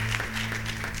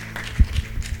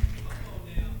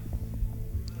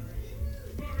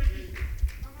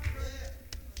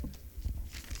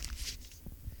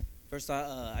First,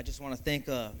 I just want to thank,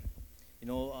 my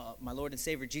Lord and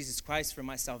Savior Jesus Christ for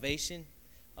my salvation.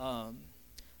 I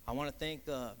want to thank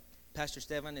Pastor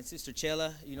Stefan and Sister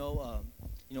Chela.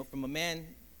 From a man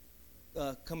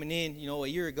coming in, a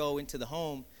year ago into the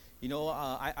home.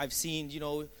 I've seen,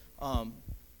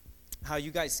 how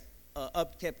you guys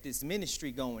upkept this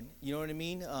ministry going. You know what I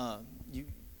mean?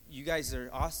 You guys are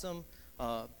awesome.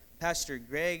 Pastor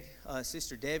Greg,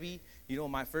 Sister Debbie,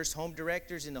 my first home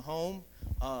directors in the home.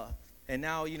 And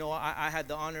now, I had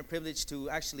the honor and privilege to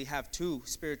actually have two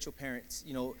spiritual parents,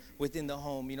 within the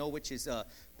home, which is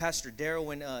Pastor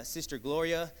Darrell and Sister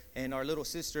Gloria and our little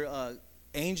sister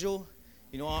Angel.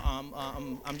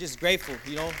 I'm just grateful.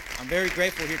 I'm very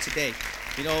grateful here today.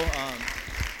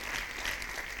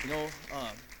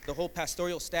 The whole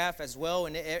pastoral staff as well,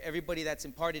 and everybody that's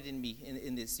imparted in me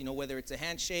in this, whether it's a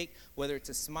handshake, whether it's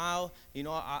a smile,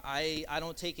 I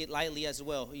don't take it lightly as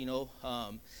well,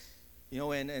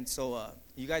 and so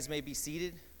you guys may be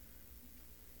seated.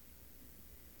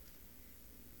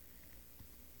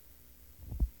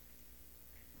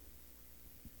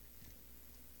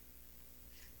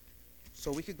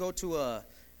 So we could go to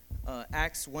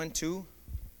Acts 1:2.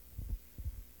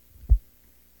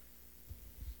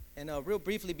 And real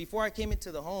briefly, before I came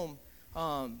into the home,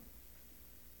 I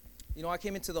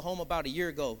came into the home about a year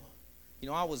ago.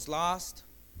 I was lost.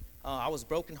 I was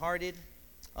brokenhearted.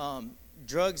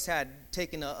 Drugs had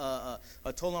taken a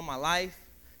toll on my life.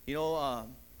 I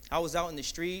was out in the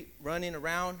street running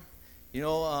around.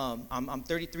 I'm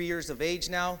 33 years of age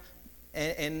now.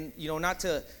 And not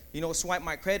to, swipe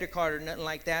my credit card or nothing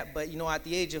like that. But, at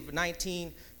the age of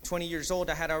 19, 20 years old,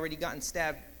 I had already gotten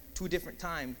stabbed 2 different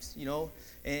times, and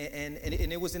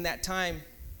it was in that time,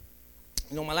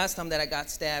 my last time that I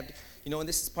got stabbed, and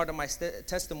this is part of my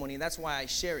testimony, and that's why I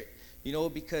share it,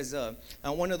 because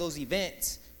on one of those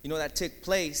events, that took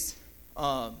place,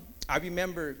 I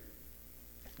remember,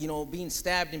 being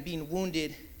stabbed and being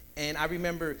wounded, and I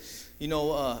remember,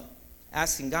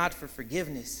 asking God for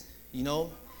forgiveness,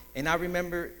 and I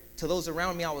remember to those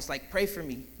around me, I was like, pray for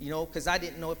me, because I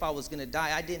didn't know if I was going to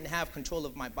die. I didn't have control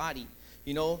of my body.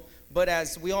 But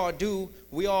as we all do,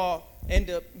 we all end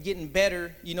up getting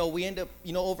better, we end up,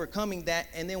 overcoming that,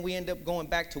 and then we end up going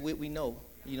back to what we know,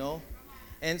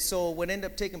 And so what ended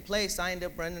up taking place, I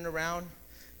ended up running around,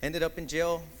 ended up in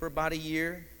jail for about a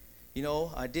year,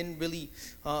 I didn't really,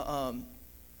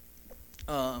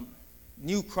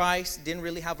 knew Christ, didn't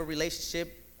really have a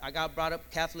relationship. I got brought up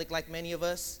Catholic like many of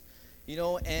us,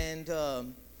 and,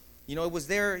 it was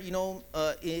there,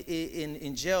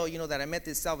 in jail, that I met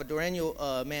this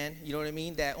Salvadoreño man,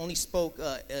 that only spoke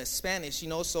Spanish,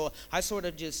 so I sort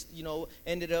of just,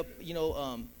 ended up,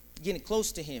 getting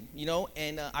close to him,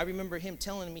 and I remember him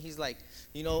telling me, he's like,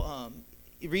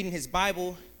 reading his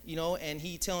Bible, and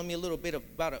he telling me a little bit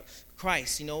about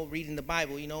Christ, reading the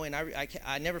Bible, and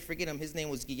I never forget him. His name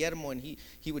was Guillermo, and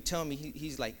he would tell me,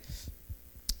 he's like,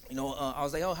 I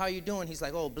was like, oh, how you doing? He's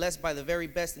like, oh, blessed by the very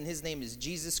best, and his name is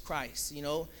Jesus Christ,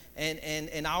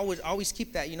 and I always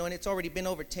keep that, and it's already been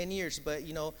over 10 years, but,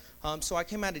 so I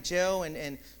came out of jail,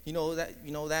 and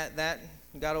that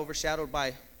got overshadowed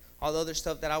by all the other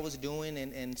stuff that I was doing,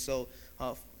 and so,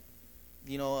 I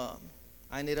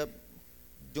ended up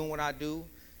doing what I do,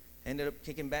 ended up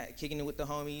kicking it with the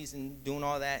homies and doing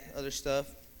all that other stuff,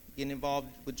 getting involved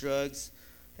with drugs,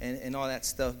 and all that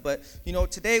stuff. But,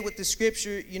 today with the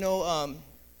scripture,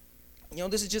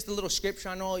 this is just a little scripture.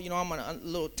 I know, I'm on a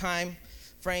little time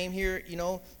frame here,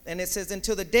 and it says,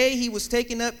 until the day he was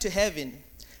taken up to heaven,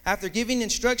 after giving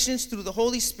instructions through the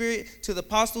Holy Spirit to the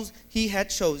apostles he had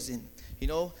chosen.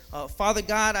 Father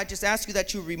God, I just ask you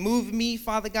that you remove me,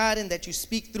 Father God, and that you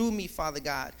speak through me, Father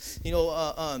God.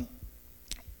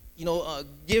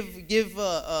 Give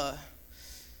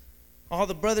all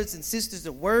the brothers and sisters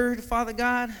a word, Father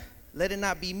God. Let it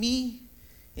not be me.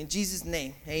 In Jesus'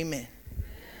 name, amen.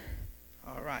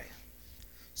 All right.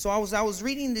 So I was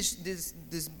reading this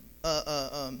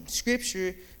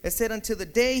scripture that said, until the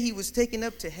day he was taken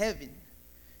up to heaven.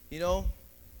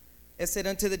 It said,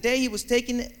 until the day he was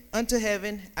taken unto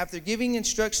heaven, after giving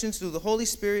instructions through the Holy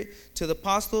Spirit to the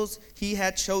apostles he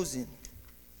had chosen.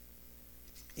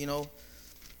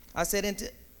 I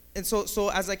said, and so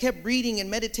as I kept reading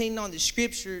and meditating on the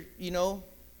scripture,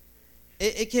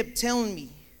 it kept telling me,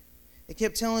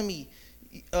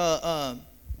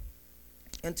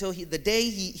 until the day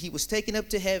he was taken up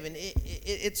to heaven,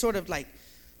 it sort of like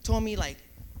told me, like,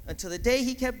 until the day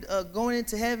he kept going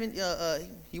into heaven,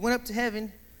 he went up to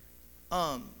heaven,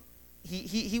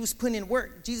 he was putting in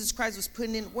work. Jesus Christ was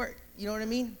putting in work. You know what I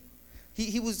mean?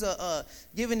 He was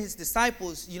giving his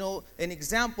disciples, an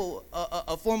example,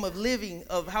 a form of living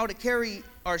of how to carry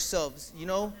ourselves,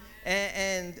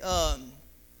 and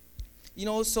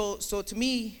so to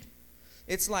me,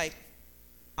 it's like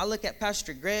I look at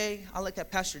Pastor Greg, I look at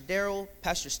Pastor Daryl,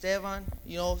 Pastor Stevan,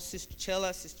 Sister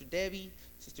Chela, Sister Debbie,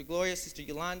 Sister Gloria, Sister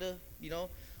Yolanda,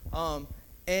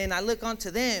 and I look onto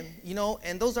them,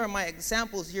 and those are my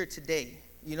examples here today,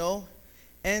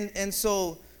 and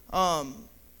so,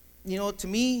 to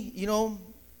me,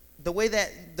 the way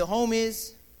that the home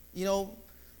is,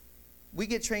 we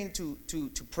get trained to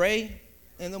pray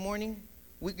in the morning.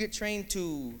 We get trained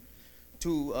to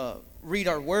read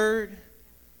our word.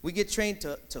 We get trained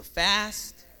to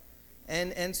fast,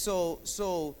 and so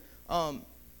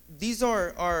these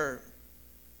are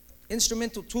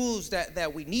instrumental tools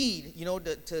that we need,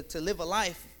 to live a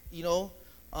life,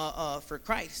 for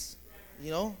Christ,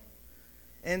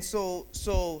 and so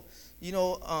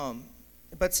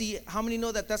but see, how many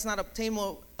know that that's not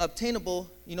obtainable,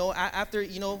 after,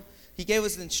 he gave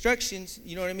us the instructions,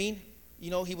 you know what I mean?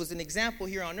 He was an example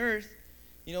here on earth,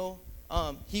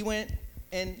 he went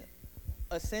and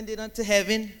ascended unto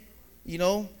heaven,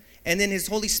 and then his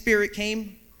Holy Spirit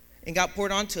came and got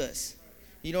poured onto us.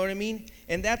 You know what I mean?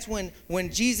 And that's when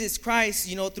Jesus Christ,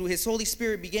 through his Holy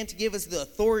Spirit began to give us the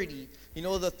authority, the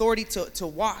authority to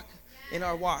walk in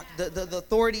our walk, the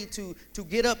authority to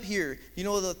get up here, the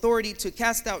authority to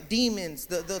cast out demons,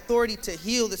 the authority to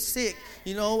heal the sick,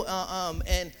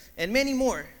 and many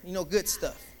more, good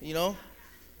stuff,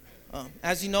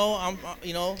 As you know,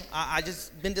 I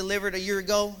just been delivered a year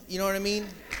ago, you know what I mean?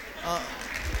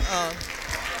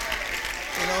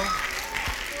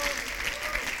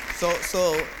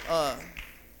 So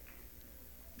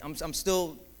I'm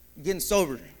still getting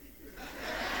sober,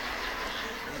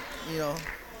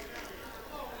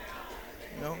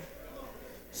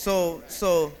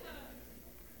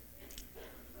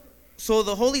 So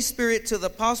the Holy Spirit, to the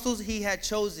apostles he had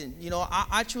chosen,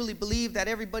 I truly believe that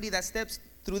everybody that steps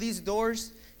through these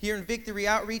doors here in Victory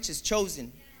Outreach is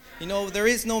chosen. There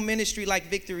is no ministry like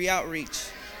Victory Outreach.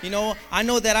 I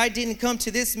know that I didn't come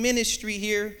to this ministry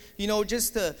here,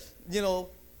 just to,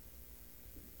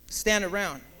 stand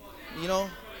around.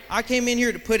 I came in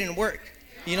here to put in work,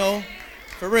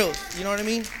 for real. You know what I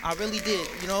mean? I really did,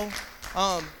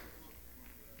 I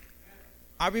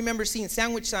remember seeing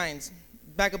sandwich signs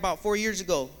back about 4 years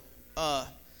ago.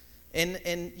 And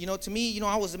to me,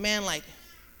 I was a man like,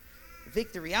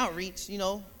 Victory Outreach,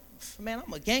 man,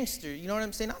 I'm a gangster, you know what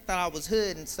I'm saying? I thought I was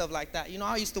hood and stuff like that.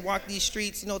 I used to walk these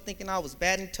streets, thinking I was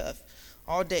bad and tough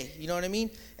all day, you know what I mean?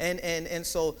 And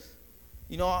so,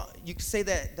 you could say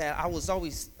that I was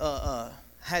always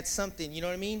had something, you know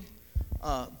what I mean?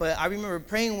 But I remember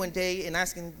praying one day and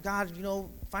asking God,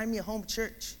 find me a home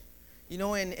church,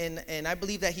 and I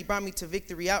believe that he brought me to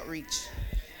Victory Outreach.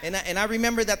 And I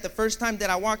remember that the first time that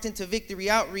I walked into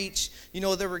Victory Outreach, they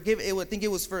were giving, I think it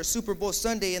was for a Super Bowl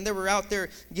Sunday, and they were out there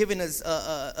giving us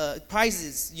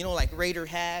prizes, like Raider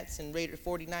hats and Raider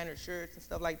 49er shirts and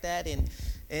stuff like that.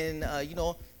 And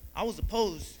I was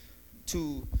opposed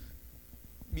to,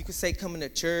 you could say, coming to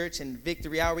church and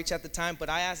Victory Outreach at the time, but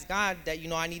I asked God that,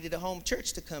 I needed a home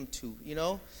church to come to,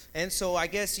 And so I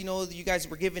guess, you guys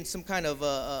were given some kind of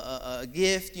a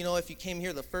gift, if you came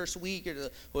here the first week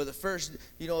or the first,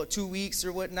 2 weeks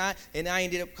or whatnot, and I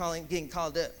ended up getting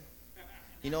called up,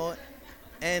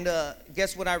 And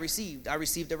guess what I received? I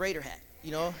received a Raider hat,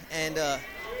 and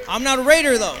I'm not a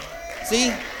Raider though,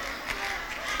 see?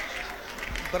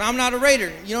 But I'm not a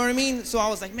Raider, you know what I mean? So I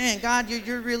was like, man, God,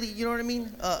 you're really, you know what I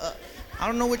mean? I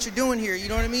don't know what you're doing here, you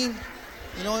know what I mean?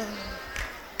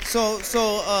 So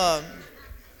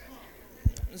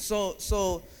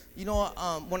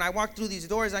when I walked through these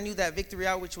doors, I knew that Victory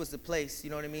Outreach was the place, you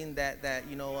know what I mean? That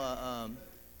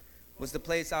was the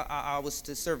place I was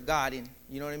to serve God in,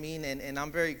 you know what I mean? And I'm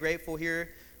very grateful here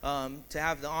to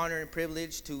have the honor and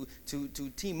privilege to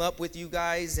team up with you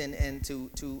guys and to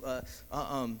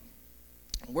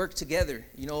work together,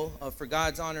 for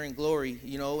God's honor and glory,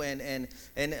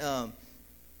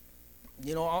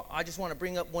 I just want to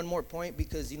bring up one more point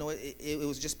because, it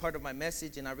was just part of my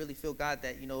message, and I really feel God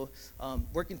that,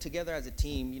 working together as a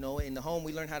team, in the home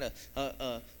we learn how to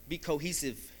be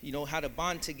cohesive, how to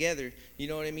bond together, you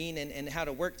know what I mean, and how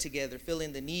to work together, fill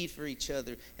in the need for each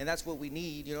other, and that's what we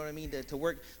need, you know what I mean, to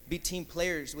work, be team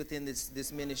players within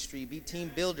this ministry, be team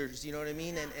builders, you know what I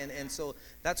mean, and so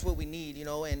that's what we need,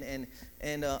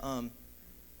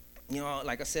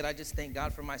 like I said, I just thank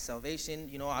God for my salvation.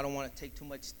 I don't want to take too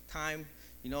much time,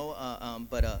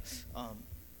 but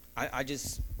I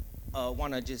just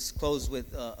want to just close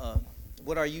with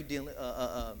what are you dealing?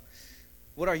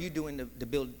 what are you doing to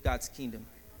build God's kingdom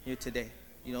here today?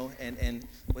 You know, and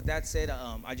with that said,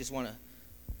 I just want to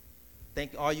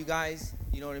thank all you guys.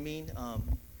 You know what I mean?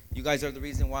 You guys are the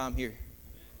reason why I'm here.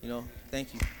 You know,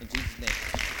 thank you in Jesus' name.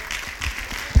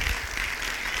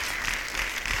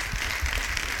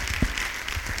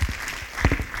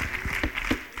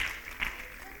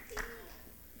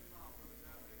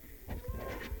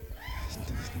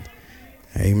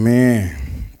 Amen.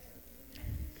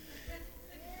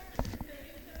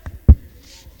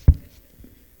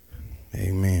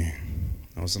 Amen.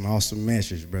 That was an awesome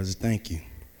message, brothers. Thank you.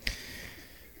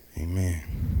 Amen.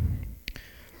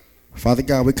 Father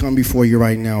God, we come before you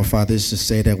right now, Father, just to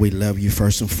say that we love you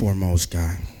first and foremost,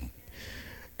 God.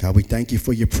 God, we thank you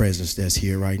for your presence that's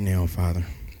here right now, Father.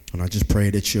 And I just pray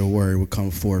that your word would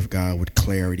come forth, God, with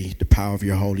clarity, the power of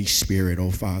your Holy Spirit, oh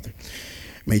Father.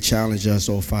 May challenge us,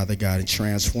 oh Father God, and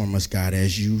transform us, God,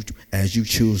 as you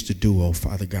choose to do, oh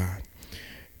Father God.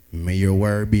 May your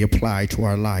word be applied to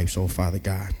our lives, oh Father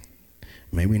God.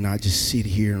 May we not just sit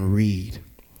here and read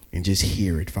and just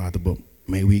hear it, Father, but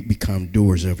may we become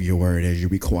doers of your word as you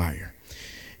require.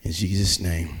 In Jesus'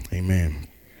 name, amen.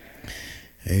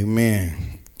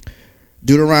 Amen.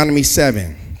 Deuteronomy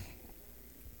 7.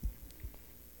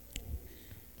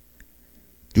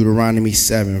 Deuteronomy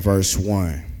 7, verse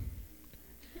 1.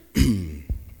 I'm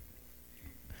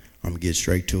going to get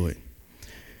straight to it.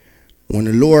 When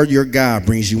the Lord your God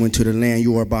brings you into the land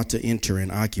you are about to enter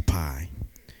and occupy,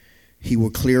 he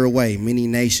will clear away many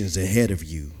nations ahead of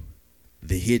you: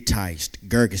 the Hittites,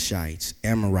 Girgashites,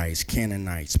 Amorites,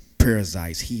 Canaanites,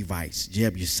 Perizzites, Hivites,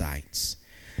 Jebusites.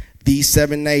 These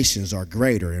 7 nations are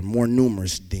greater and more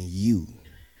numerous than you.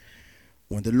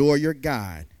 When the Lord your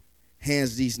God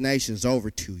hands these nations over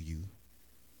to you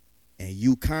and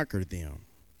you conquer them,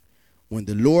 when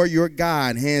the Lord your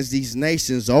God hands these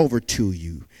nations over to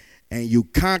you and you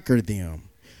conquer them,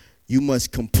 you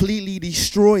must completely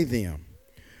destroy them,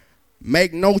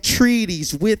 make no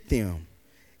treaties with them,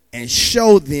 and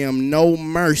show them no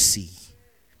mercy.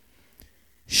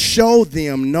 Show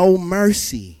them no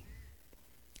mercy.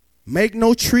 Make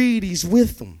no treaties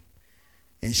with them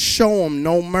and show them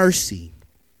no mercy.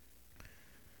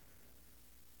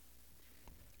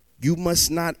 You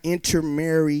must not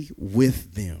intermarry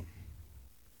with them.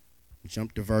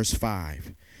 Jump to verse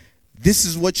 5. This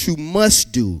is what you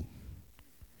must do.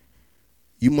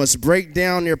 You must break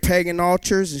down their pagan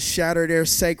altars and shatter their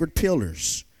sacred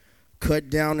pillars, cut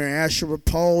down their Asherah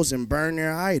poles and burn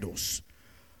their idols.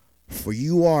 For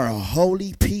you are a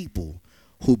holy people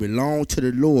who belong to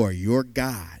the Lord your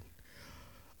God.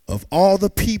 Of all the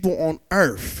people on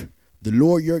earth, the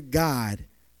Lord your God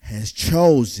has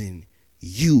chosen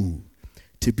you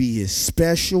to be his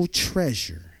special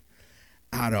treasure.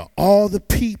 Out of all the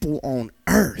people on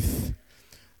earth,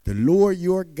 the Lord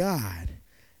your God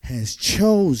has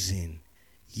chosen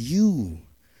you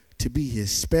to be his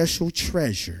special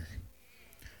treasure.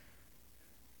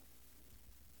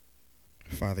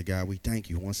 Father God, we thank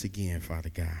you once again, Father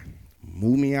God.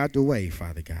 Move me out the way,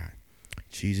 Father God. In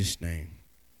Jesus' name.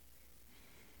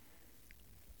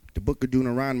 The book of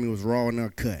Deuteronomy was raw and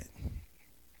uncut.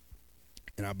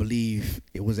 And I believe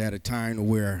it was at a time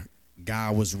where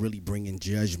God was really bringing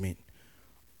judgment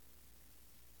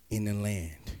in the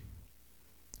land.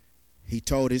 He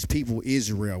told his people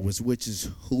Israel, which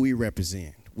is who we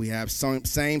represent. We have some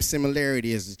same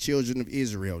similarity as the children of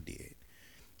Israel did,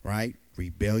 right?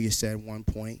 Rebellious at one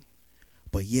point,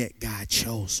 but yet God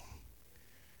chose them.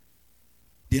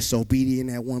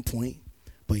 Disobedient at one point,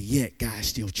 but yet God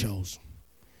still chose them.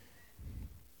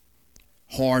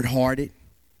 Hard-hearted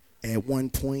at one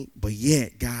point, but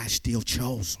yet God still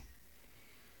chose them.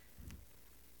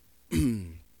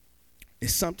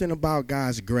 It's something about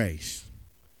God's grace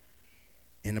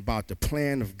and about the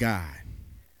plan of God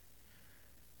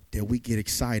that we get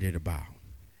excited about.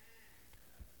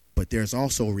 But there's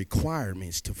also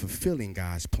requirements to fulfilling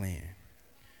God's plan.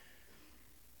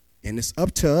 And it's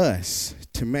up to us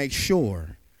to make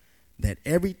sure that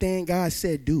everything God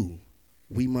said do,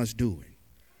 we must do it.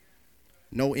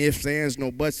 No ifs, ands,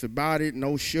 no buts about it,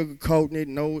 no sugarcoating it,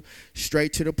 no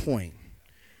straight to the point.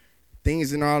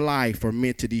 Things in our life are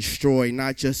meant to destroy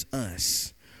not just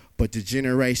us, but the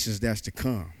generations that's to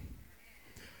come.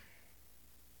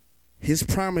 His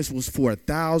promise was for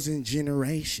 1,000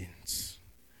 generations.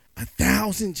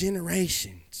 1,000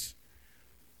 generations.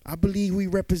 I believe we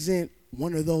represent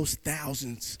one of those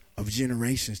thousands of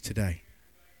generations today.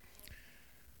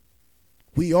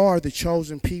 We are the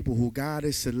chosen people who God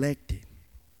has selected.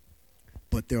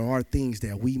 But there are things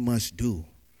that we must do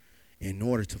in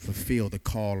order to fulfill the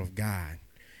call of God,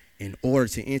 in order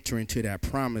to enter into that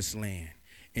promised land,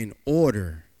 in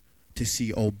order to to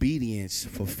see obedience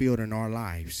fulfilled in our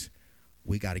lives,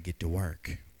 we got to get to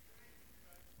work.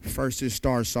 First, it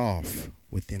starts off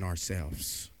within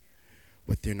ourselves,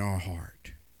 within our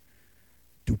heart,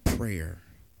 through prayer,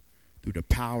 through the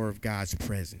power of God's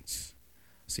presence.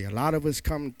 See, a lot of us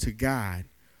come to God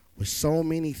with so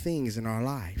many things in our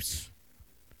lives: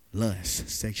 lust,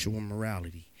 sexual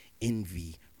immorality,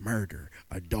 envy, murder,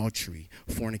 adultery,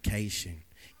 fornication,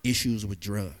 issues with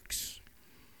drugs.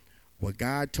 What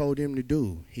God told him to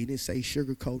do, he didn't say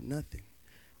sugarcoat nothing.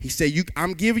 He said,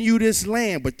 I'm giving you this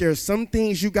land, but there's some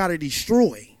things you got to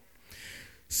destroy.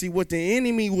 See, what the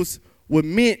enemy was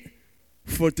meant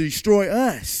for to destroy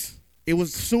us, it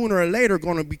was sooner or later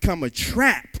going to become a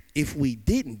trap if we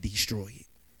didn't destroy it.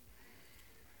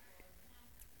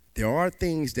 There are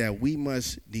things that we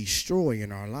must destroy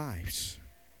in our lives.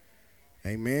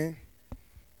 Amen.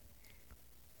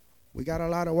 We got a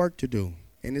lot of work to do,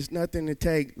 and it's nothing to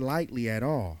take lightly at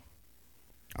all.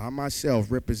 I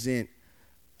myself represent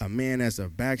a man as a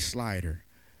backslider,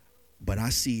 but I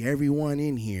see everyone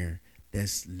in here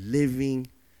that's living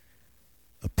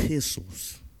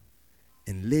epistles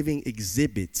and living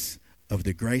exhibits of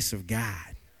the grace of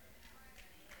God.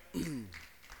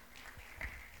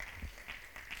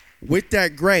 With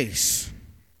that grace,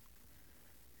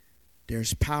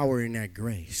 there's power in that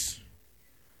grace.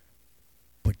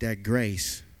 But that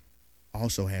grace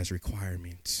also has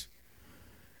requirements.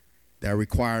 That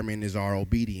requirement is our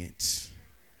obedience.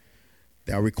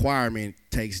 That requirement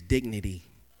takes dignity.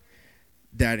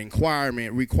 That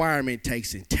requirement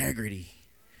takes integrity.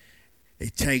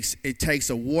 It takes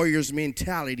a warrior's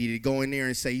mentality to go in there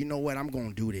and say, you know what, I'm going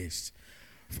to do this.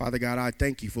 Father God, I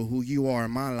thank you for who you are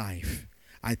in my life.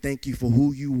 I thank you for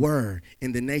who you were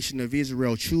in the nation of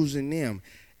Israel, choosing them.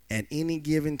 At any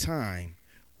given time,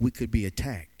 we could be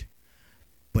attacked.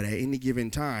 But at any given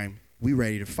time, we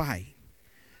ready to fight.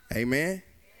 Amen?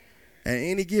 At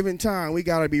any given time, we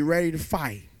got to be ready to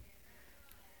fight.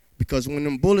 Because when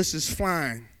them bullets is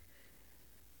flying,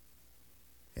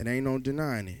 it ain't no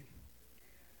denying it.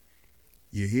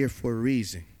 You're here for a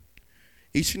reason.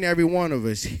 Each and every one of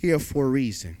us here for a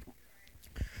reason.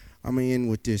 I'm going to end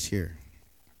with this here.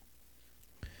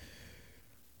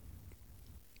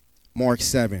 Mark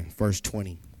 7, verse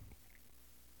 20.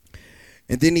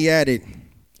 And then he added,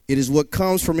 it is what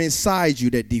comes from inside you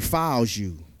that defiles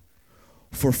you.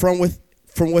 For from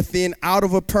within, out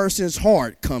of a person's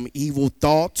heart, come evil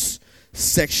thoughts,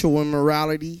 sexual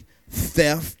immorality,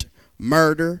 theft,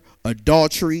 murder,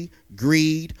 adultery,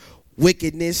 greed,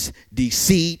 wickedness,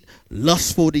 deceit,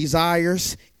 lustful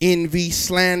desires, envy,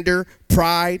 slander,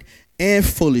 pride, and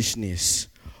foolishness.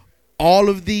 All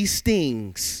of these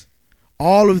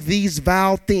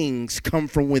vile things come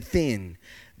from within.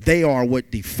 They are what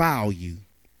defile you.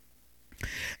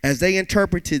 As they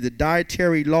interpreted the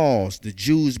dietary laws, the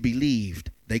Jews believed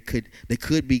they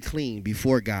could be clean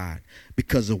before God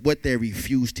because of what they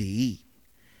refused to eat.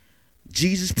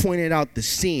 Jesus pointed out the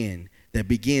sin that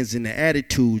begins in the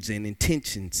attitudes and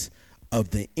intentions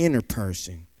of the inner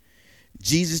person.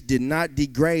 Jesus did not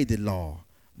degrade the law,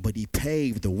 but he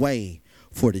paved the way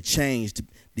for the change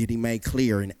that he made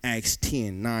clear in Acts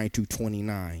 10,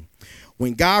 9-29.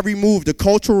 When God removed the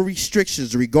cultural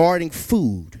restrictions regarding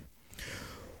food,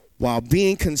 while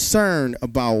being concerned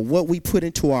about what we put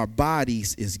into our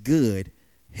bodies is good,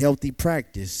 healthy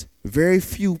practice, very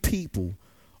few people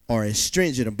are as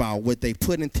stringent about what they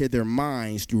put into their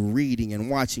minds through reading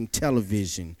and watching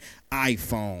television,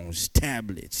 iPhones,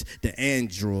 tablets, the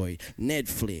Android,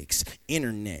 Netflix,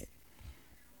 internet.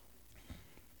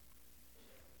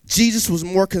 Jesus was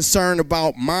more concerned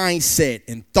about mindset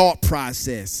and thought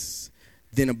process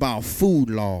than about food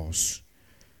laws.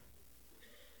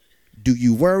 Do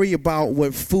you worry about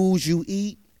what foods you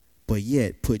eat, but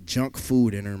yet put junk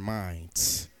food in our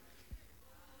minds?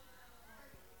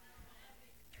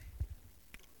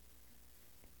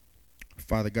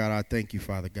 Father God, I thank you,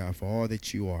 Father God, for all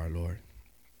that you are, Lord.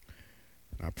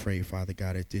 And I pray, Father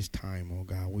God, at this time, oh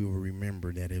God, we will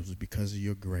remember that it was because of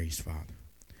your grace, Father.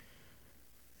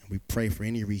 And we pray for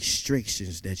any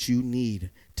restrictions that you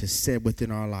need to set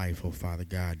within our life, oh Father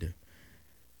God,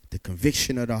 the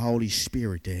conviction of the Holy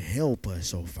Spirit to help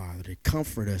us, oh Father, to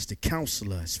comfort us, to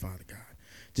counsel us, Father God.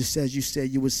 Just as you said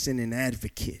you would send an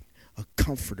advocate, a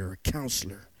comforter, a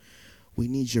counselor. We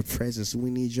need your presence.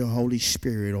 We need your Holy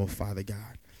Spirit, oh Father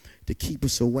God, to keep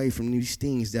us away from these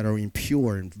things that are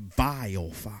impure and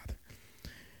vile, Father.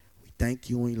 We thank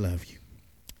you and we love you.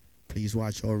 Please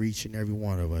watch over each and every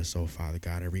one of us, oh Father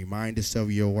God, and remind us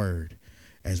of your word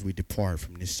as we depart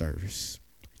from this service.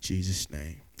 In Jesus'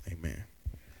 name, amen.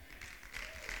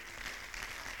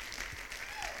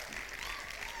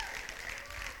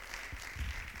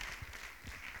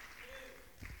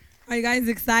 Are you guys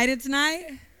excited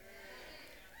tonight?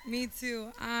 Me too.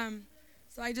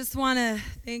 So I just want to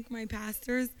thank my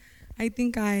pastors. I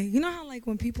think you know how like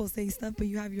when people say stuff, but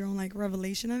you have your own like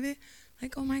revelation of it?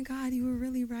 Like, oh my God, you were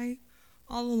really right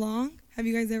all along. Have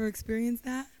you guys ever experienced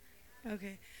that?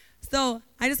 Okay. So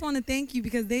I just want to thank you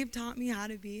because they've taught me how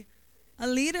to be a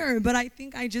leader. But I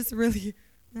think I just really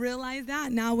realized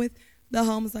that now with the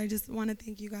home. So I just want to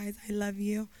thank you guys. I love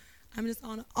you.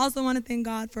 Also want to thank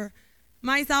God for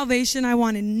my salvation. I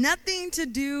wanted nothing to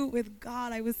do with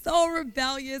God. I was so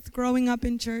rebellious growing up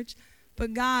in church.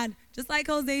 But God, just like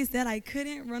Jose said, I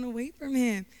couldn't run away from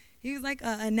him. He was like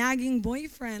a nagging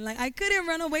boyfriend. Like I couldn't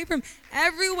run away from him.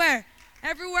 Everywhere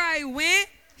I went,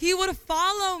 he would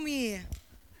follow me.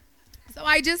 So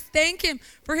I just thank him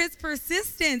for his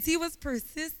persistence. He was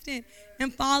persistent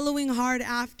and following hard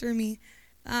after me.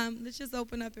 Let's just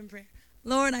open up in prayer.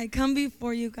 Lord, I come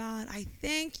before you, God. I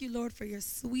thank you, Lord, for your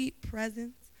sweet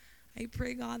presence. I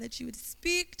pray, God, that you would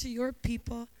speak to your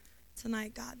people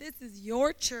tonight, God. This is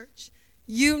your church.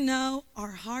 You know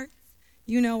our hearts.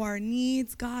 You know our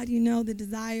needs, God. You know the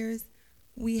desires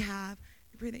we have.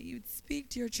 I pray that you would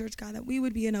speak to your church, God, that we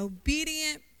would be an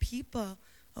obedient people,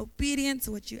 obedient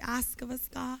to what you ask of us,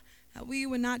 God, that we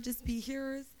would not just be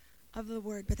hearers of the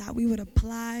word, but that we would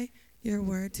apply your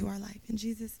word to our life. In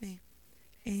Jesus' name,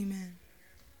 amen.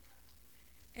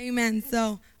 Amen.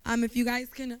 So if you guys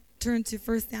can turn to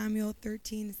 1 Samuel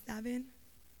 13:7.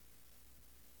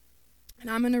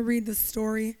 And I'm going to read the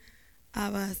story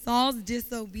of Saul's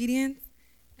disobedience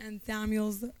and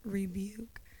Samuel's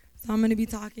rebuke. So I'm going to be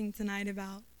talking tonight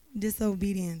about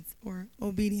disobedience or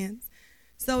obedience.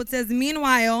 So it says,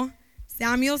 meanwhile,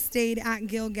 Samuel stayed at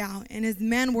Gilgal, and his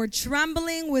men were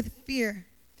trembling with fear.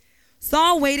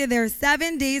 Saul waited there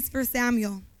 7 days for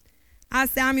Samuel,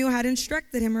 as Samuel had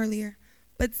instructed him earlier.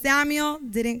 But Samuel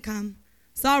didn't come.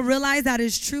 Saul realized that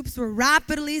his troops were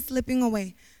rapidly slipping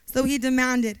away. So he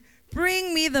demanded,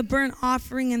 bring me the burnt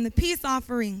offering and the peace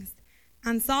offerings.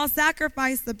 And Saul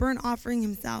sacrificed the burnt offering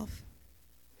himself.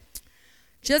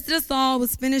 Just as Saul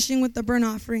was finishing with the burnt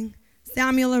offering,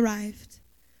 Samuel arrived.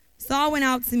 Saul went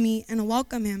out to meet and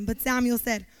welcome him. But Samuel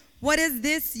said, what is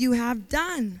this you have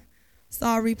done?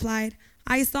 Saul replied,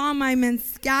 I saw my men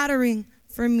scattering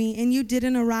from me, and you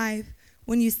didn't arrive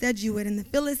when you said you would, and the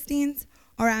Philistines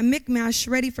are at Michmash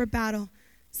ready for battle.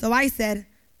 So I said,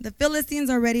 the Philistines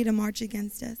are ready to march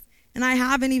against us, and I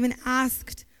haven't even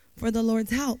asked for the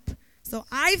Lord's help. So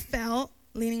I felt,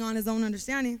 leaning on his own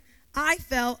understanding, I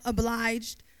felt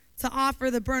obliged to offer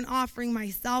the burnt offering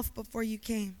myself before you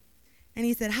came. And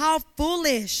he said, how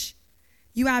foolish!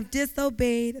 You have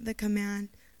disobeyed the command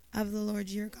of the Lord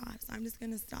your God. So I'm just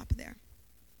going to stop there.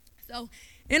 So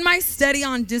in my study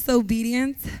on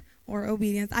disobedience or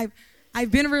obedience,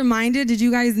 I've been reminded, did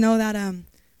you guys know that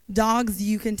dogs,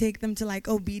 you can take them to like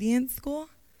obedience school?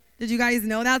 Did you guys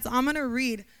know that? So I'm going to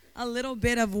read a little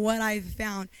bit of what I've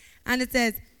found. And it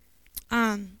says,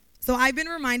 so I've been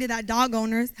reminded that dog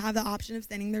owners have the option of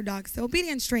sending their dogs to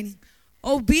obedience training.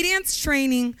 Obedience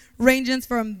training ranges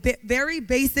from very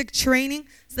basic training,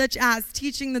 such as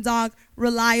teaching the dog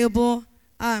to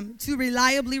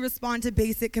reliably respond to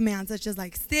basic commands, such as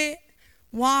like sit,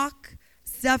 walk,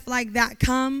 stuff like that,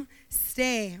 come,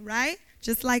 stay, right?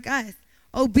 Just like us.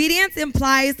 Obedience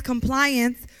implies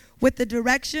compliance with the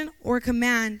direction or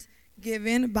command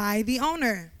given by the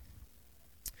owner.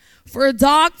 For a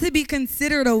dog to be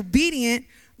considered obedient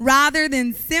rather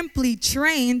than simply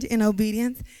trained in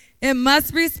obedience, it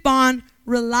must respond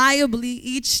reliably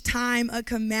each time a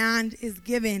command is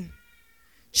given.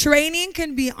 Training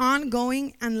can be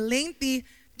ongoing and lengthy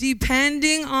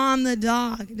depending on the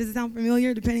dog. Does it sound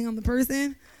familiar? Depending on the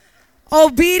person?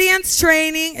 Obedience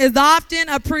training is often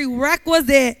a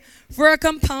prerequisite for a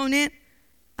component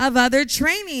of other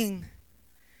training.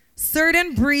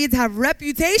 Certain breeds have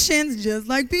reputations, just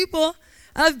like people,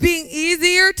 of being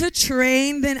easier to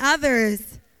train than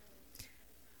others.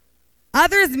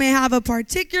 Others may have a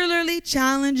particularly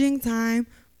challenging time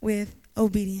with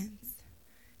obedience.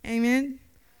 Amen?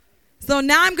 So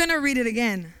now I'm going to read it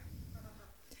again.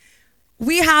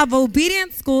 We have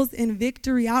obedience schools in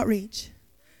Victory Outreach,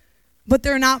 but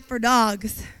they're not for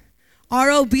dogs. Our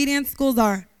obedience schools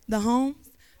are the homes,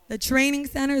 the training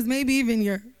centers, maybe even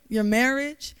your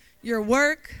marriage, your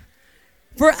work.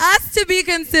 For us to be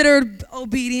considered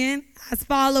obedient as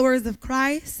followers of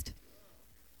Christ,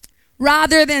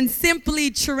 rather than simply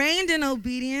trained in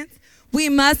obedience, we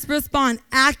must respond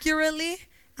accurately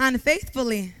and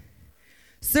faithfully.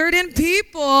 Certain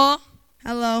people,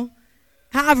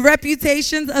 have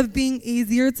reputations of being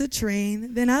easier to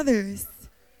train than others.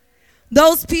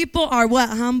 Those people are what?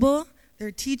 Humble,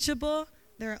 they're teachable,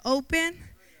 they're open,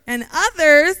 And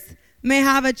others may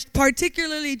have a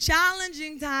particularly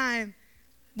challenging time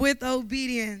with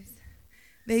obedience.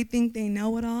 They think they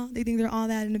know it all. They think they're all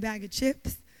that in a bag of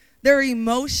chips. They're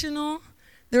emotional.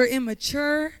 They're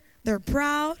immature. They're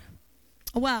proud.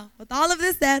 Well, with all of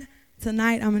this said,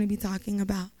 tonight I'm going to be talking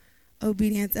about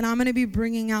obedience. And I'm going to be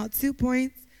bringing out 2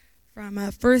 points from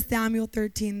 1 Samuel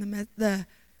 13,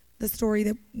 the story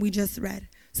that we just read.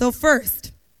 So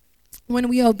first, when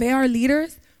we obey our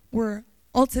leaders, we're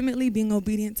ultimately being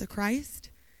obedient to Christ.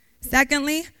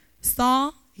 Secondly,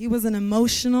 Saul, he was an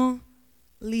emotional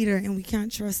leader, and we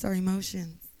can't trust our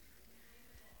emotions.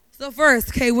 So first,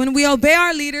 okay, when we obey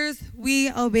our leaders,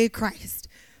 we obey Christ.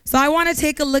 So I want to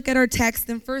take a look at our text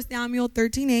in 1 Samuel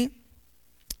 13:8.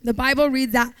 The Bible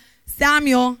reads that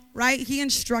Samuel, right, he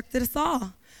instructed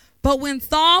Saul. But when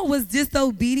Saul was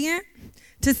disobedient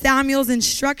to Samuel's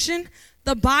instruction,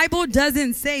 the Bible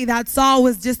doesn't say that Saul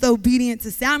was disobedient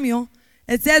to Samuel.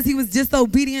 It says he was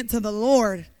disobedient to the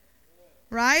Lord,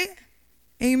 right?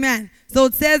 Amen. So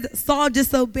it says Saul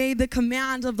disobeyed the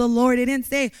command of the Lord. It didn't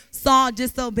say Saul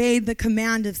disobeyed the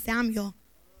command of Samuel.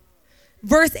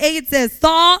 Verse 8 says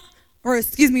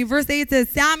verse 8 says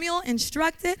Samuel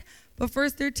instructed, but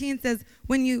verse 13 says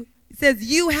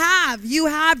you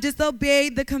have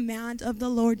disobeyed the command of the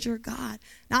Lord your God.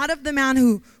 Not of the man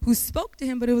who spoke to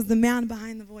him, but it was the man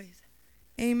behind the voice.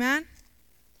 Amen.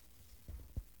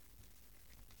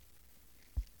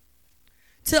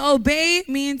 To obey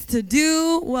means to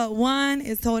do what one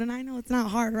is told. And I know it's not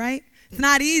hard, right? It's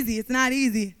not easy. It's not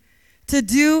easy. To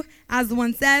do as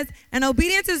one says. And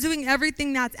obedience is doing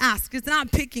everything that's asked. It's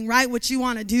not picking, right, what you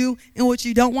want to do and what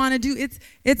you don't want to do.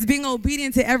 It's being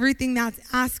obedient to everything that's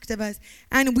asked of us.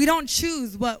 And we don't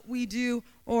choose what we do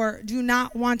or do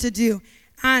not want to do.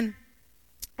 And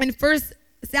in 1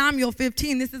 Samuel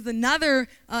 15, this is another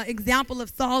example of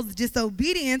Saul's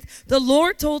disobedience. The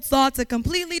Lord told Saul to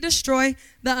completely destroy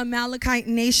the Amalekite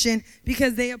nation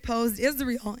because they opposed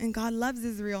Israel, and God loves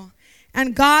Israel.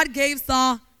 And God gave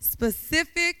Saul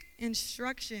specific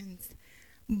instructions.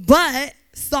 But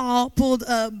Saul pulled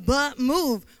a but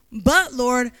move. But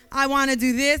Lord, I want to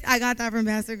do this. I got that from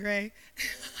Pastor Gray.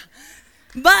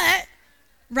 But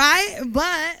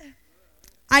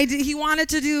he wanted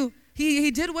to do, he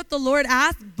did what the Lord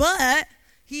asked, but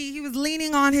he was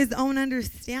leaning on his own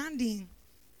understanding.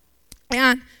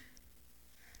 And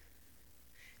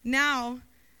now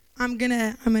I'm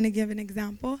gonna give an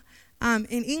example. In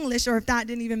English, or if that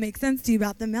didn't even make sense to you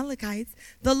about the Amalekites,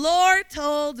 the Lord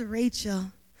told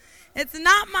Rachel, it's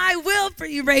not my will for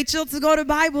you, Rachel, to go to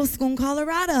Bible school in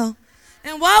Colorado.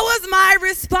 And what was my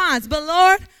response? But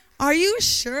Lord, are you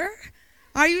sure?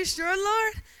 Are you sure,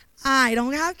 Lord? I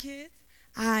don't have kids.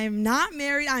 I'm not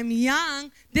married. I'm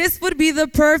young. This would be the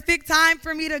perfect time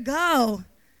for me to go.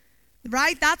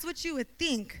 Right? That's what you would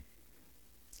think.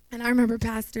 And I remember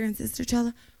Pastor and Sister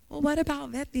Chella, well, what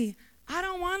about Vethy? I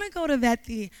don't want to go to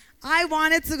Vethy. I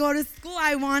wanted to go to school.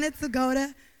 I wanted to go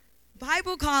to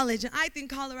Bible college. And I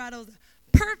think Colorado's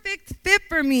a perfect fit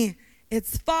for me.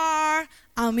 It's far.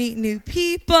 I'll meet new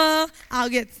people. I'll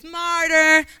get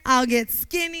smarter. I'll get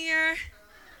skinnier.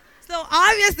 So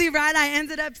obviously, right, I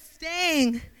ended up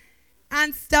staying.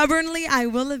 And stubbornly, I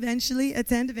will eventually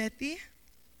attend Vethy.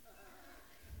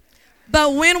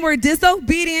 But when we're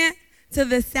disobedient to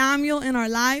the Samuel in our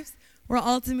lives, we're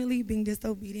ultimately being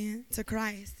disobedient to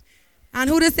Christ. And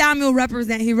who does Samuel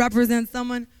represent? He represents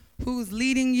someone who's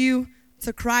leading you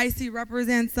to Christ. He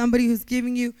represents somebody who's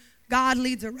giving you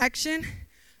godly direction.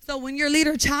 So when your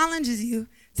leader challenges you,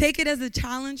 take it as a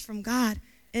challenge from God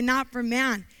and not from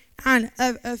man. And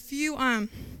a few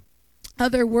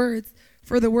other words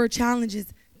for the word challenge is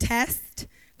test,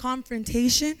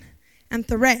 confrontation, and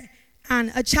threat.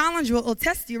 And a challenge will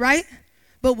test you, right?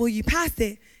 But will you pass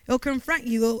it? It'll confront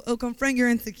you. It'll confront your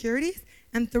insecurities.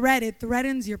 And it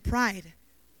threatens your pride.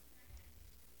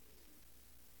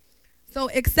 So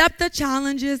accept the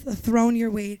challenges thrown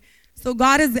your way. So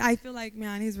God I feel like,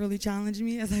 man, he's really challenged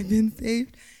me as I've been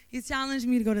saved. He's challenged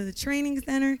me to go to the training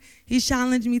center. He's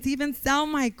challenged me to even sell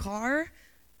my car.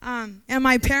 And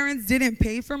my parents didn't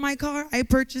pay for my car. I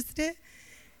purchased it.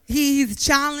 He's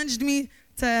challenged me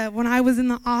to when I was in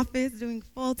the office doing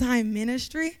full-time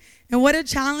ministry. And what a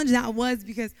challenge that was,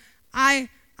 because I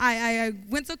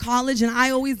went to college and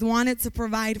I always wanted to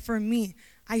provide for me.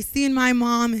 I seen my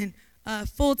mom in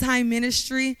full-time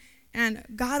ministry, and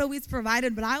God always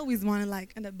provided, but I always wanted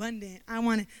like an abundant. I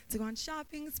wanted to go on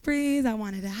shopping sprees. I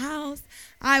wanted a house.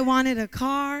 I wanted a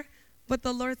car. But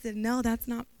the Lord said, no, that's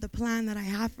not the plan that I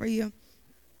have for you.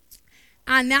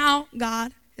 And now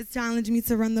God has challenged me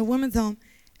to run the women's home.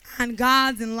 And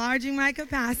God's enlarging my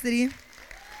capacity.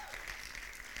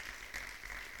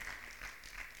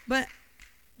 But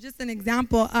just an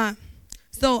example.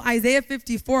 So Isaiah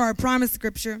 54, our promise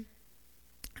scripture.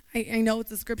 I know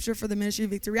it's a scripture for the ministry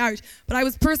of Victory Outreach, but I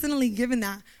was personally given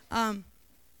that.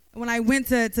 When I went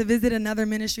to visit another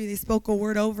ministry, they spoke a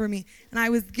word over me, and I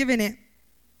was given it,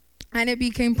 and it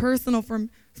became personal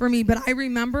for me. But I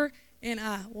remember in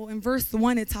verse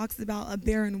 1, it talks about a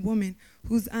barren woman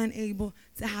who's unable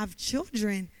to have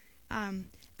children. And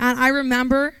I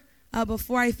remember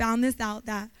before I found this out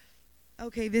that,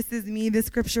 okay, this is me, this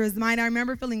scripture is mine. I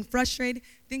remember feeling frustrated,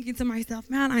 thinking to myself,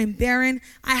 man, I'm barren.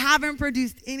 I haven't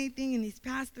produced anything in these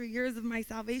past 3 years of my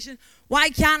salvation.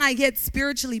 Why can't I get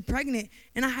spiritually pregnant?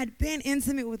 And I had been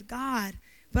intimate with God,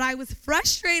 but I was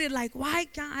frustrated, like, why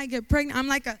can't I get pregnant? I'm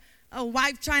like a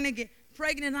wife trying to get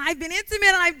pregnant, and I've been intimate,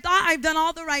 and I thought I've done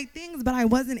all the right things, but I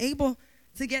wasn't able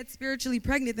to get spiritually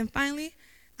pregnant. Then finally,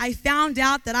 I found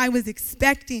out that I was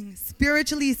expecting,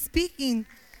 spiritually speaking.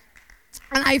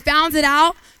 And I found it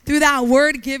out through that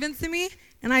word given to me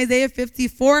in Isaiah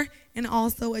 54 and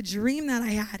also a dream that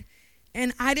I had.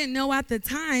 And I didn't know at the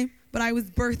time, but I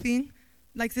was birthing,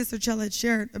 like Sister Chella had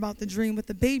shared about the dream with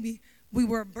the baby. We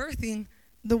were birthing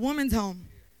the woman's home.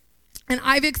 And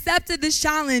I've accepted this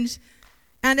challenge.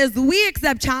 And as we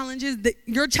accept challenges,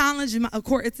 your challenge, of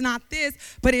course, it's not this,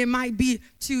 but it might be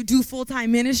to do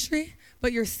full-time ministry,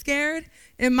 but you're scared.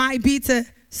 It might be to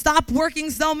stop working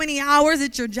so many hours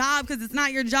at your job because it's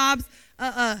not your job's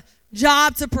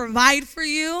job to provide for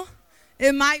you.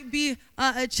 It might be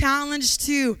a challenge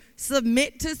to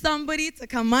submit to somebody, to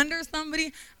come under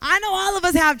somebody. I know all of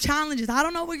us have challenges. I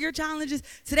don't know what your challenge is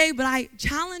today, but I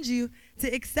challenge you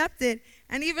to accept it.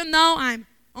 And even though I'm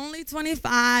only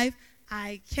 25,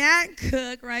 I can't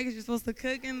cook, right, because you're supposed to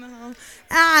cook in the home.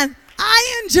 And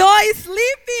I enjoy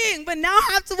sleeping, but now I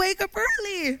have to wake up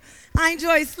early. I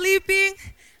enjoy sleeping.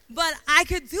 But I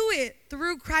could do it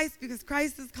through Christ because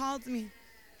Christ has called me.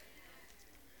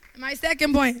 My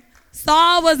second point,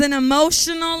 Saul was an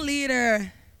emotional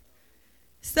leader.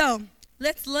 So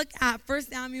let's look at 1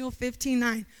 Samuel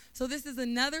 15:9. So this is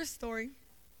another story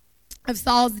of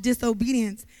Saul's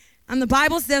disobedience. And the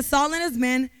Bible says Saul and his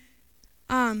men,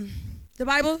 Saul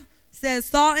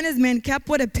and his men kept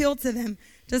what appealed to them,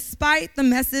 despite the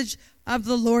message of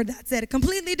the Lord that said,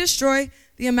 completely destroy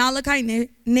the Amalekite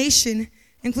nation,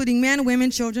 including men, women,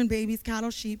 children, babies,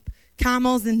 cattle, sheep,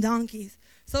 camels, and donkeys.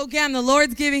 So again, the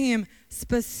Lord's giving him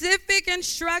specific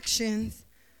instructions,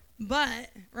 but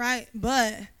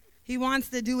he wants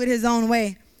to do it his own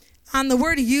way. And the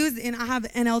word used I have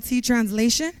an NLT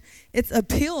translation, it's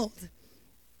appealed.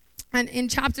 And in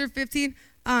chapter 15,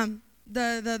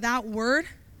 that word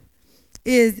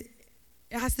it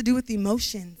has to do with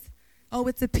emotions. Oh,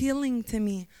 it's appealing to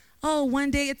me. Oh, one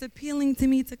day it's appealing to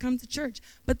me to come to church,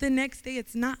 but the next day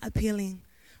it's not appealing.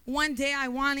 One day I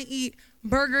want to eat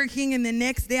Burger King, and the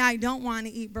next day I don't want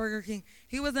to eat Burger King.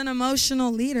 He was an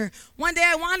emotional leader. One day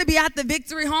I want to be at the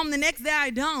Victory Home, the next day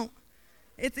I don't.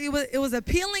 It was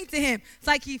appealing to him. It's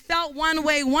like he felt one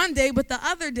way one day, but the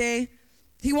other day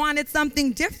he wanted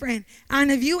something different.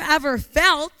 And have you ever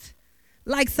felt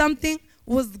like something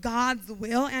was God's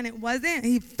will and it wasn't?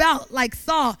 He felt like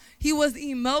Saul. He was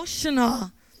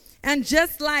emotional. And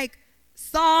just like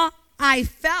Saul, I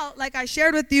felt, like I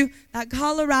shared with you, that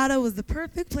Colorado was the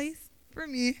perfect place for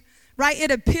me, right?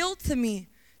 It appealed to me,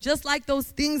 just like those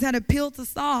things had appealed to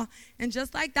Saul. And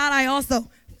just like that, I also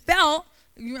felt,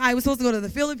 I was supposed to go to the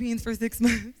Philippines for 6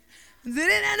 months. It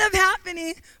didn't end up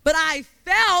happening, but I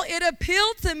felt it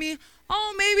appealed to me.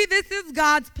 Oh, maybe this is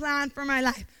God's plan for my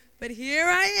life. But here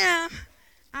I am.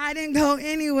 I didn't go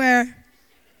anywhere.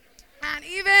 And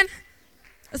even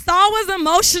Saul was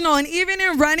emotional, and even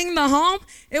in running the home,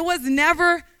 it was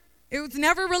never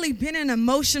really been an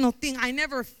emotional thing. I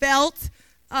never felt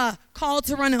called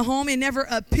to run a home. It never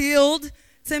appealed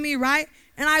to me, right?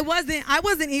 And I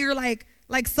wasn't eager like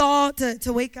Saul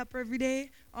to wake up every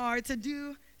day or to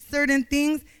do certain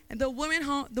things. And the women's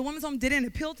home didn't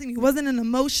appeal to me. It wasn't an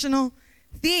emotional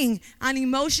thing. And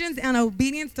emotions and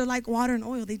obedience, they're like water and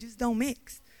oil. They just don't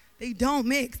mix. They don't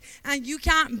mix. And you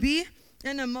can't be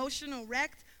an emotional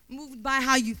wreck, moved by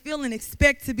how you feel, and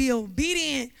expect to be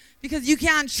obedient, because you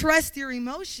can't trust your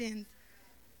emotions.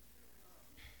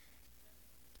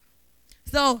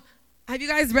 So, have you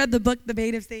guys read the book, The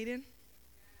Bait of Satan?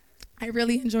 I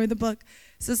really enjoyed the book.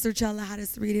 Sister Chella had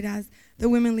us read it as the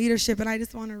women leadership, and I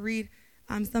just want to read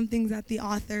some things that the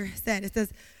author said. It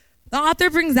says, the author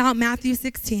brings out Matthew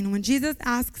 16. When Jesus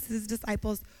asks his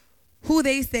disciples who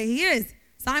they say he is,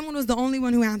 Simon was the only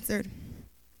one who answered.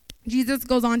 Jesus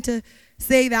goes on to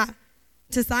say that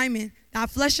to Simon,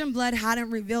 that flesh and blood hadn't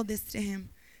revealed this to him.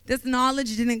 This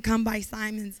knowledge didn't come by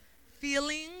Simon's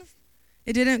feelings.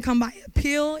 It didn't come by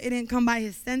appeal. It didn't come by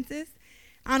his senses.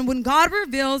 And when God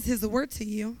reveals his word to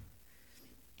you,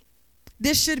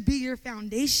 this should be your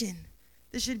foundation.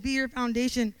 This should be your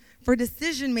foundation for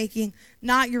decision making,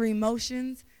 not your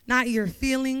emotions, not your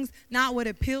feelings, not what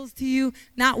appeals to you,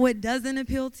 not what doesn't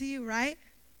appeal to you, right?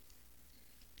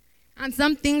 And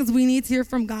some things we need to hear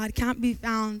from God can't be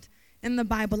found in the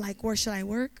Bible, like where should I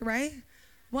work, right?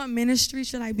 What ministry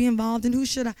should I be involved in? Who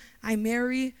should I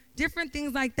marry? Different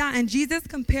things like that. And Jesus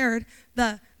compared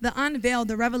the unveiled,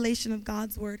 the revelation of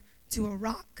God's word to a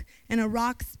rock. And a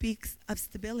rock speaks of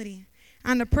stability.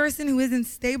 And a person who isn't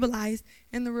stabilized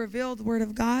in the revealed word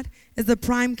of God is a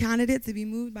prime candidate to be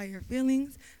moved by your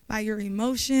feelings, by your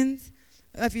emotions.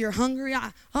 If you're hungry,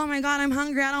 oh my God, I'm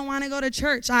hungry. I don't want to go to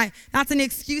church. That's an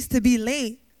excuse to be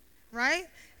late, right?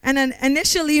 And then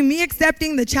initially, me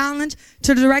accepting the challenge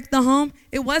to direct the home,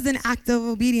 it was an act of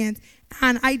obedience.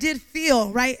 And I did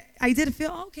feel, right?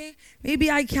 Okay,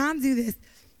 maybe I can do this.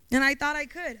 And I thought I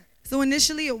could. So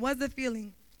initially, it was a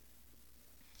feeling.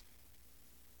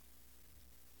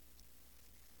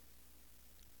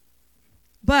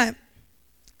 But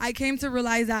I came to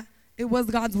realize that it was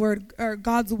God's word, or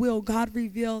God's will. God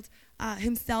revealed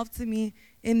himself to me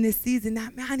in this season.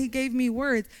 That, man, he gave me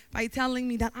words by telling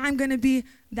me that I'm going to be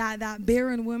that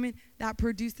barren woman that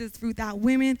produces fruit, that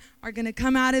women are going to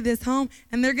come out of this home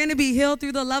and they're going to be healed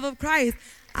through the love of Christ.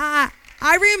 I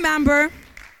remember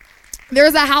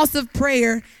there's a house of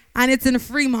prayer, and it's in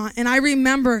Fremont. And I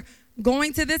remember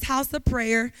going to this house of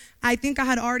prayer. I think I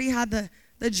had already had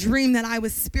the dream that I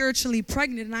was spiritually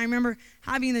pregnant. And I remember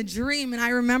having the dream, and I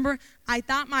remember I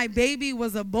thought my baby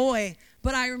was a boy.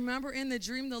 But I remember in the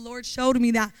dream, the Lord showed me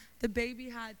that the baby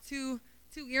had two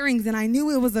earrings, and I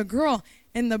knew it was a girl.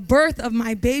 And the birth of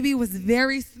my baby was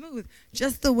very smooth,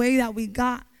 just the way that we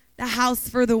got the house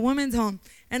for the women's home.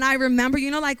 And I remember,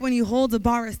 like when you hold a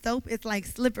bar of soap, it's like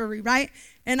slippery, right?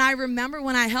 And I remember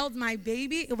when I held my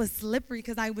baby, it was slippery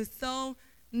because I was so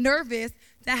nervous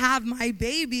to have my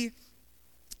baby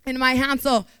in my hand.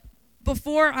 So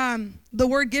before the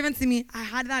word given to me, I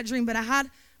had that dream, but I had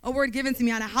a word given to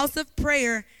me at a house of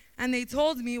prayer, and they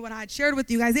told me what I had shared with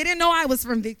you guys. They didn't know I was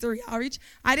from Victory Outreach.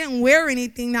 I didn't wear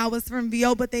anything that was from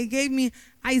VO, but they gave me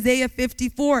Isaiah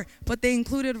 54, but they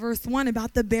included verse 1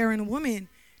 about the barren woman.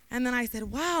 And then I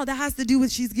said, wow, that has to do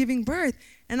with she's giving birth.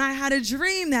 And I had a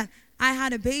dream that I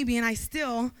had a baby, and I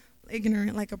still,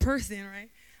 ignorant like a person, right?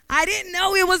 I didn't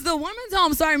know it was the woman's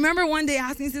home. So I remember one day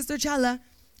asking Sister Chella,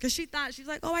 because she's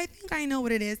like, oh, I think I know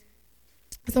what it is.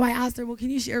 So I asked her, well, can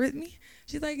you share with me?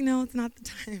 She's like, no, it's not the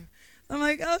time. I'm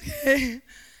like, okay.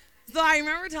 So I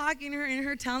remember talking to her and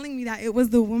her telling me that it was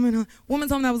the woman's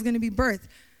home that was going to be birthed.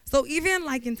 So even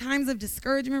like in times of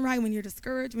discouragement, right, when you're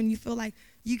discouraged, when you feel like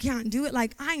you can't do it,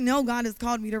 like I know God has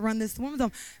called me to run this woman's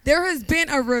home. There has been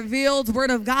a revealed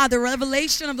word of God, the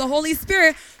revelation of the Holy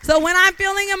Spirit. So when I'm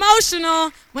feeling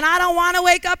emotional, when I don't want to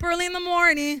wake up early in the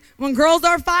morning, when girls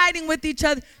are fighting with each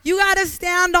other, you got to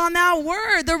stand on that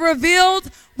word, the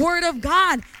revealed word of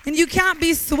God. And you can't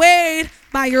be swayed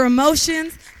by your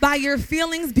emotions, by your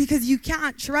feelings, because you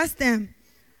can't trust them.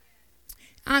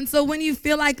 And so when you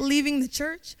feel like leaving the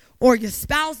church or your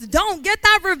spouse, don't get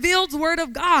that revealed word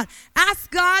of God.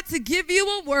 Ask God to give you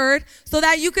a word so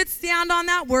that you could stand on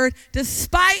that word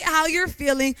despite how you're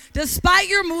feeling, despite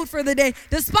your mood for the day,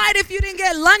 despite if you didn't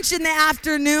get lunch in the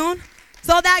afternoon,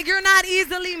 so that you're not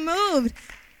easily moved.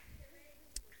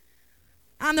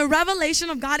 And the revelation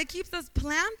of God, it keeps us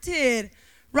planted.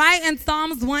 Right? In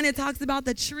Psalms 1, it talks about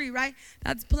the tree, right?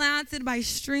 That's planted by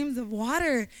streams of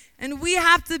water. And we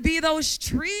have to be those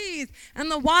trees. And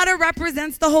the water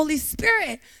represents the Holy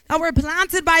Spirit. That we're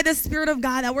planted by the Spirit of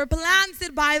God. That we're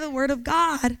planted by the Word of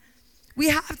God. We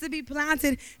have to be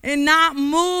planted and not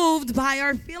moved by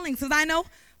our feelings. Because I know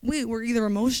we're either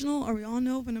emotional, or we all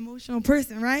know of an emotional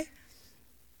person, right?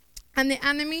 And the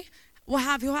enemy he'll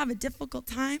have a difficult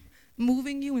time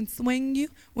moving you and swaying you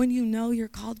when you know you're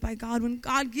called by God, when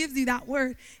God gives you that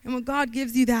word and when God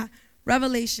gives you that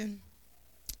revelation.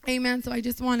 Amen. So I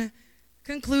just want to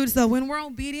conclude. So when we're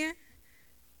obedient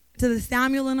to the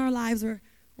Samuel in our lives,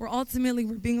 we're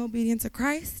being obedient to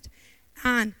Christ,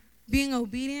 and being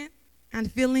obedient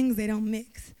and feelings, they don't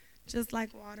mix, just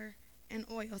like water and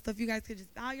oil. So if you guys could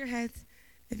just bow your heads,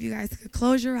 if you guys could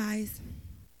close your eyes.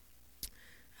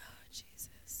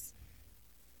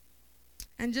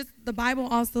 And just the Bible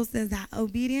also says that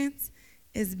obedience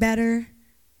is better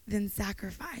than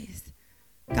sacrifice.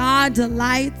 God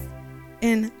delights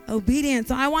in obedience.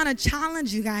 So I want to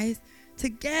challenge you guys to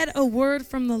get a word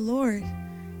from the Lord.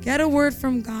 Get a word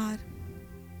from God,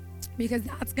 because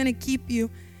that's going to keep you,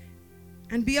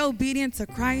 and be obedient to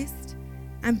Christ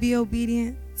and be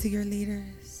obedient to your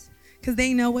leaders because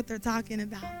they know what they're talking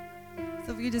about.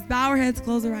 So if we just bow our heads,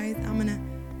 close our eyes, I'm going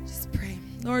to just pray.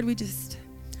 Lord, we just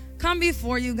come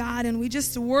before you, God, and we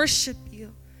just worship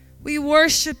you. We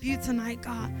worship you tonight,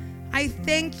 God. I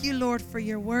thank you, Lord, for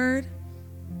your word.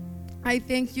 I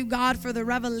thank you, God, for the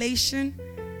revelation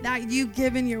that you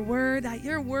give in your word, that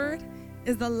your word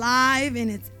is alive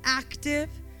and it's active.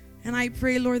 And I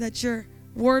pray, Lord, that your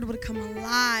word would come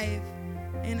alive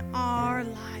in our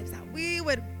lives, that we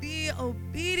would be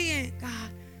obedient, God,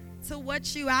 to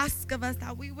what you ask of us,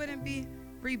 that we wouldn't be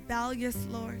rebellious,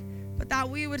 Lord, but that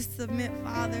we would submit,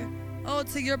 Father,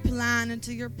 to your plan and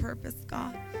to your purpose,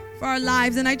 God, for our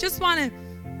lives. And I just want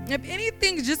to, if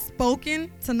anything's just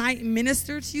spoken tonight,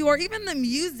 minister to you, or even the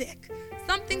music,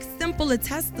 something simple, a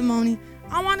testimony,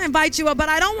 I want to invite you up, but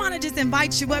I don't want to just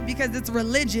invite you up because it's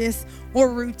religious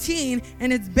or routine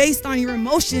and it's based on your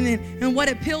emotion and what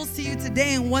appeals to you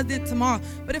today and wasn't tomorrow.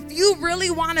 But if you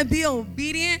really want to be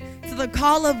obedient to the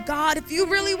call of God, if you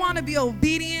really want to be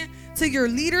obedient to your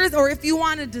leaders, or if you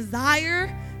want to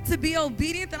desire to be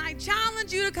obedient, then I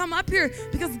challenge you to come up here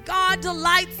because God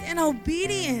delights in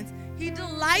obedience. He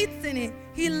delights in it.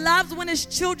 He loves when his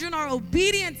children are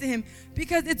obedient to him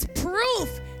because it's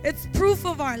proof. It's proof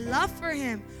of our love for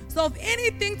him. So if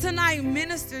anything tonight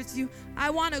ministers to you,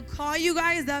 I want to call you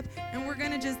guys up and we're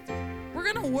going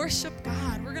to worship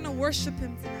God. We're going to worship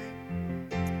him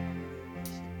tonight.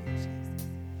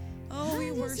 Oh,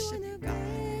 we worship you, God.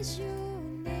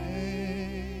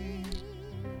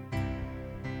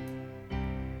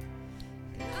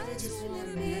 I just want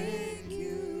to be